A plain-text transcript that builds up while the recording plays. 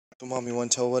So, Mom, you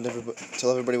want to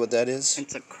tell everybody what that is?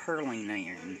 It's a curling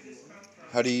iron.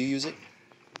 How do you use it?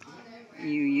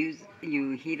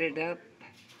 You heat it up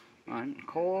on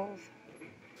coals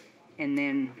and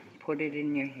then put it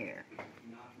in your hair.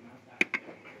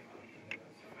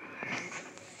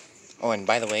 Oh, and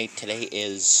by the way, today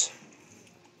is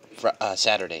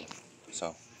Saturday,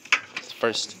 so it's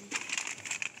first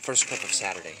clip of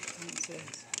Saturday.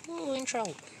 Ooh, intro.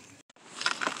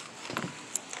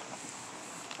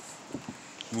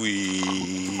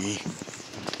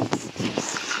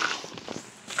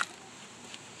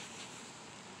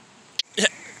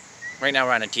 Right now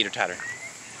we're on a teeter-totter.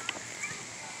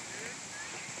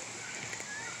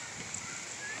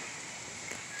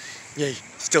 Yay!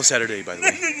 Still Saturday, by the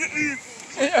way.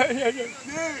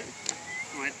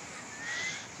 What?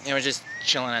 And we're just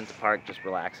chilling at the park, just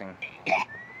relaxing.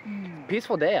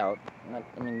 Peaceful day out.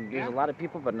 I mean, there's a lot of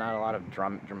people, but not a lot of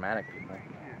dramatic people.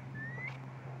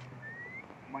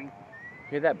 Boing.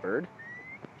 Hear that bird?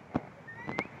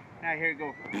 Now here you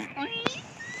go.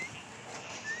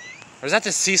 Or is that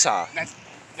the seesaw? That's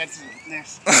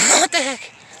this. What the heck?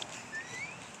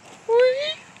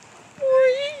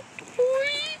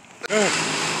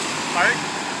 Bart?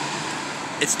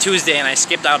 It's Tuesday and I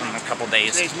skipped out on a couple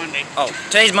days. Today's Monday. Oh,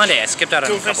 today's Monday. I skipped out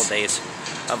on a couple days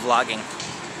of vlogging.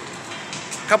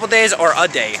 A couple days or a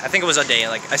day. I think it was a day.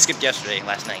 Like I skipped yesterday,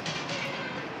 last night.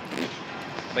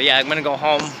 But yeah, I'm gonna go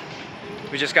home.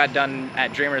 We just got done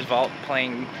at Dreamer's Vault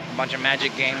playing a bunch of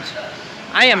Magic games.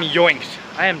 I am yoinked.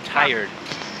 I am tired.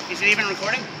 Is it even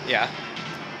recording? Yeah.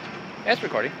 Yeah, it's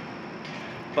recording.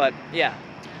 But yeah,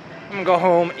 I'm gonna go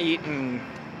home, eat, and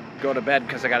go to bed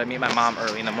because I gotta meet my mom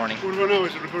early in the morning. What about now?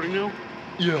 Is it recording now?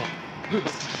 Yeah.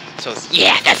 So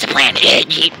yeah, that's the plan.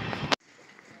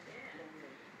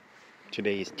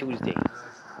 Today is Tuesday.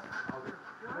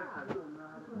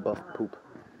 Buff poop.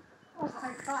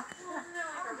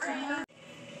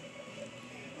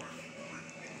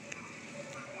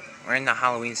 We're in the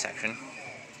Halloween section,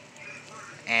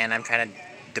 and I'm trying to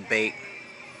debate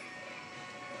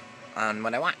on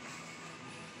what I want.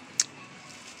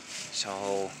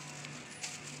 So,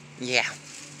 yeah,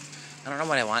 I don't know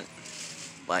what I want,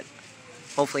 but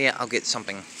hopefully I'll get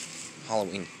something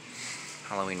Halloween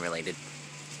related.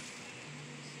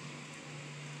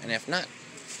 And if not,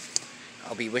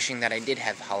 I'll be wishing that I did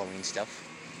have Halloween stuff,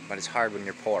 but it's hard when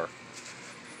you're poor.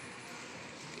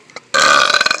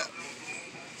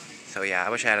 So yeah, I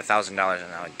wish I had $1,000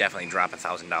 and I would definitely drop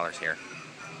 $1,000 here.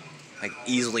 Like,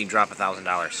 easily drop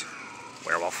 $1,000.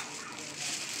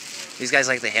 Werewolf. These guys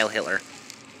like the Hail Hitler.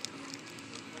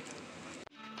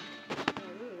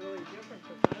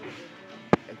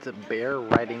 It's a bear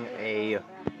riding a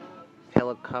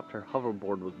helicopter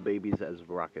hoverboard with babies as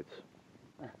rockets.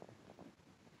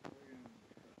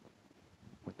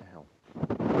 What the hell?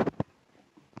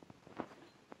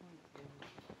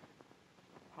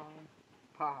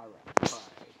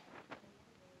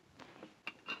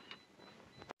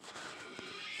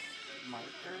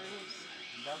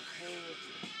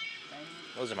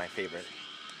 Those are my favorite.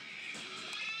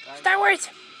 Star Wars!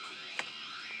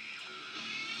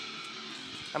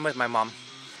 I'm with my mom.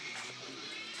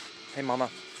 Hey, Mama.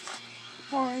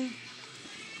 Hi.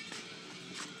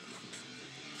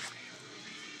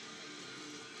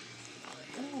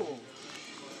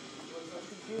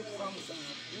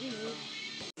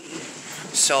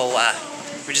 So,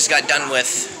 we just got done with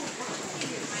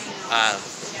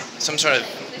some sort of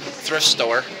thrift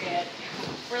store.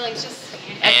 We're like just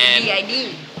And at the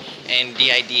DID. And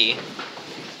DID,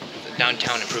 the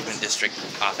Downtown Improvement District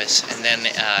office, and then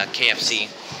KFC.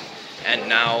 And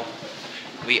now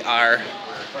we are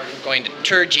going to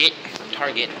Target,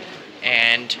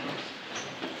 and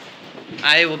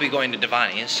I will be going to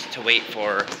Devani's to wait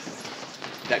for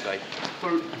that guy.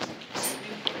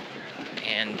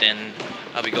 And then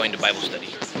I'll be going to Bible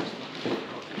study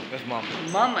with Mom.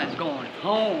 Mama's going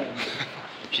home.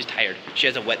 She's tired. She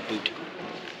has a wet boot.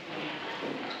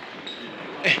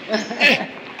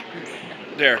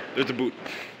 There's the boot.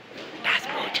 That's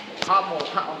the boot.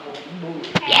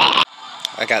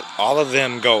 I got all of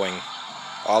them going,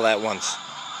 all at once.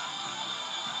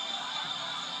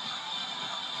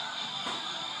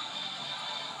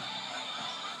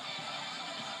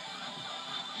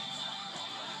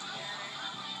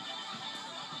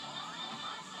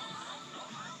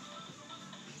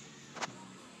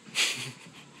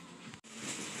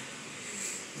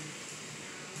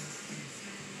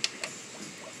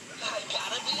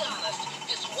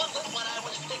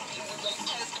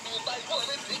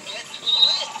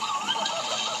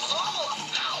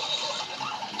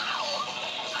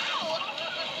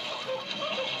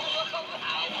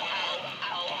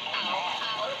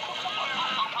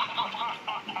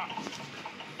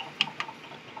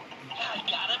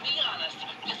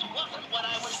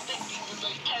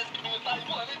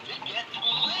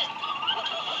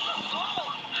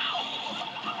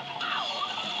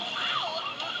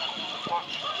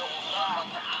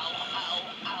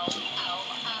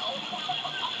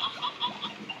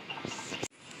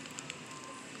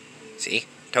 See?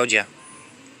 Told you.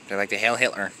 They're like the Hail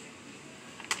Hitler.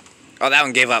 Oh, that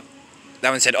one gave up. That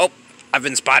one said, oh, I've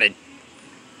been spotted.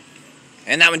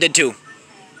 And that one did too.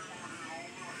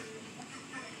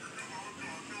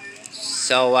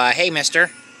 So, hey,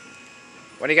 mister.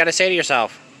 What do you got to say to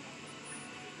yourself?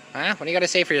 Huh? What do you got to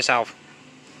say for yourself?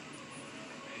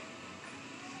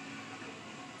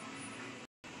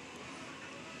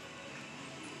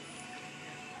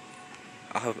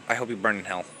 I hope you burn in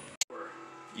hell.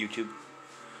 YouTube.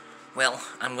 Well,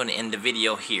 I'm going to end the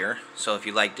video here. So if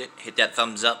you liked it, hit that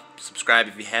thumbs up, subscribe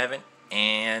if you haven't,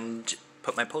 and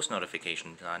put my post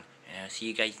notifications on. And I'll see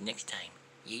you guys next time.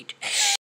 Yeet.